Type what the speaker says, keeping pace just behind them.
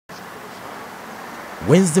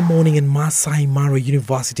Wednesday morning in Maasai Mara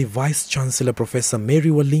University, Vice-Chancellor Professor Mary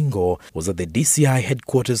Walingo was at the DCI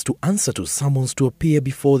headquarters to answer to summons to appear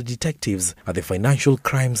before the detectives at the Financial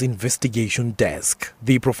Crimes Investigation Desk.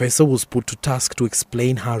 The professor was put to task to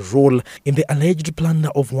explain her role in the alleged plunder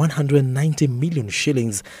of 190 million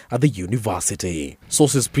shillings at the university.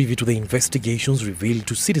 Sources privy to the investigations revealed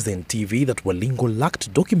to Citizen TV that Walingo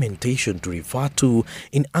lacked documentation to refer to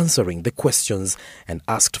in answering the questions and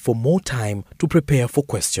asked for more time to prepare for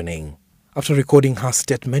questioning. After recording her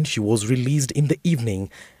statement, she was released in the evening,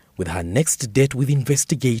 with her next date with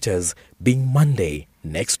investigators being Monday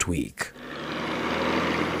next week.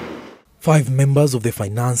 5 members of the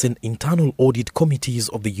Finance and Internal Audit Committees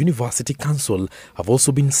of the University Council have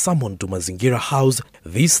also been summoned to Mazingira House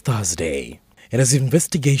this Thursday. And as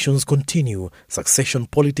investigations continue, succession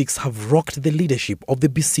politics have rocked the leadership of the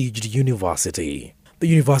besieged university. The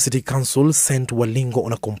University Council sent Walingo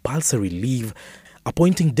on a compulsory leave,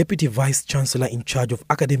 appointing Deputy Vice-Chancellor in charge of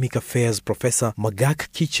Academic Affairs Professor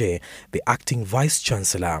Magak Kiche, the acting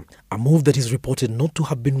Vice-Chancellor, a move that is reported not to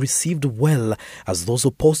have been received well, as those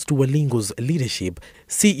opposed to Walingo's leadership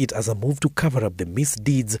see it as a move to cover up the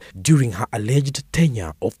misdeeds during her alleged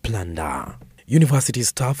tenure of plunder. University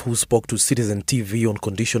staff who spoke to Citizen TV on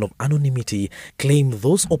condition of anonymity claim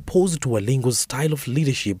those opposed to Walingo's style of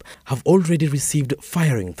leadership have already received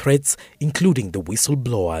firing threats, including the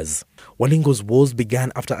whistleblowers. Walingo's woes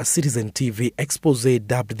began after a Citizen TV expose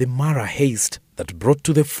dubbed the Mara Heist that brought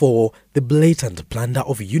to the fore the blatant plunder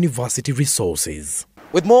of university resources.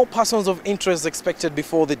 With more persons of interest expected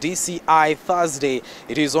before the DCI Thursday,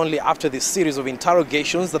 it is only after this series of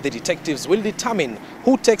interrogations that the detectives will determine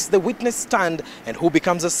who takes the witness stand and who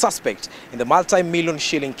becomes a suspect in the multi-million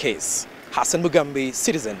shilling case. Hassan Mugambi,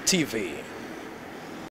 Citizen TV.